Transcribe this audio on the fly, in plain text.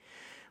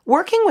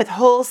Working with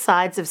whole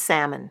sides of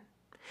salmon.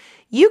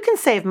 You can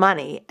save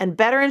money and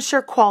better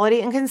ensure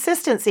quality and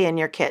consistency in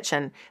your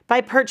kitchen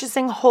by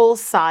purchasing whole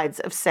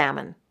sides of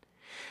salmon.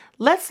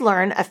 Let's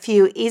learn a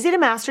few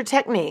easy-to-master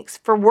techniques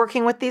for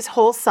working with these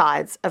whole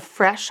sides of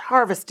fresh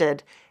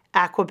harvested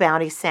Aqua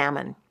Bounty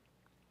salmon.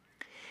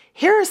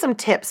 Here are some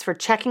tips for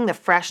checking the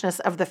freshness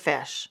of the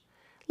fish.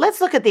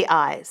 Let's look at the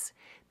eyes.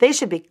 They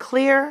should be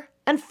clear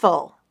and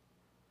full.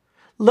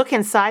 Look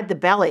inside the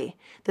belly.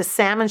 The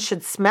salmon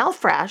should smell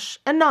fresh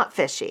and not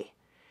fishy.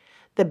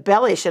 The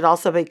belly should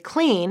also be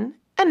clean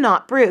and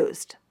not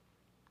bruised.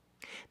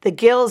 The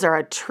gills are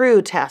a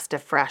true test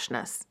of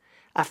freshness.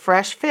 A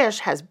fresh fish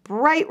has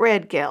bright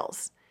red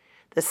gills.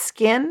 The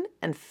skin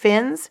and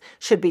fins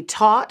should be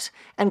taut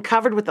and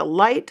covered with a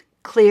light,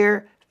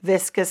 clear,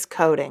 viscous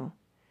coating.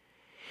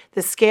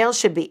 The scales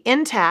should be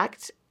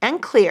intact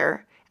and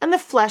clear, and the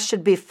flesh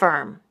should be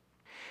firm.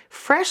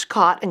 Fresh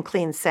caught and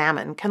clean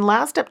salmon can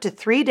last up to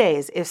 3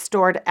 days if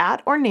stored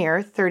at or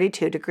near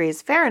 32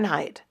 degrees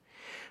Fahrenheit.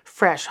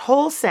 Fresh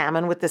whole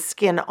salmon with the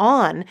skin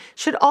on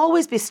should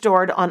always be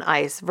stored on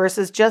ice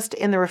versus just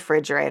in the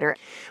refrigerator.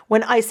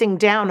 When icing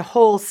down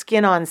whole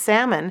skin-on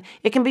salmon,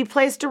 it can be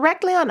placed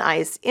directly on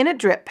ice in a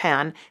drip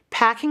pan,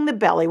 packing the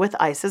belly with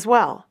ice as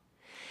well.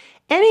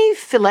 Any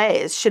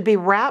fillets should be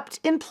wrapped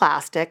in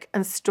plastic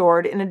and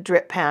stored in a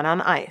drip pan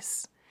on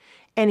ice.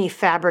 Any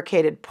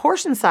fabricated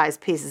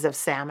portion-sized pieces of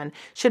salmon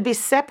should be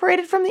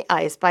separated from the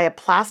ice by a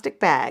plastic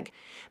bag,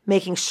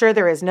 making sure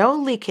there is no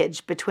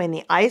leakage between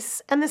the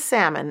ice and the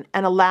salmon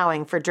and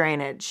allowing for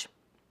drainage.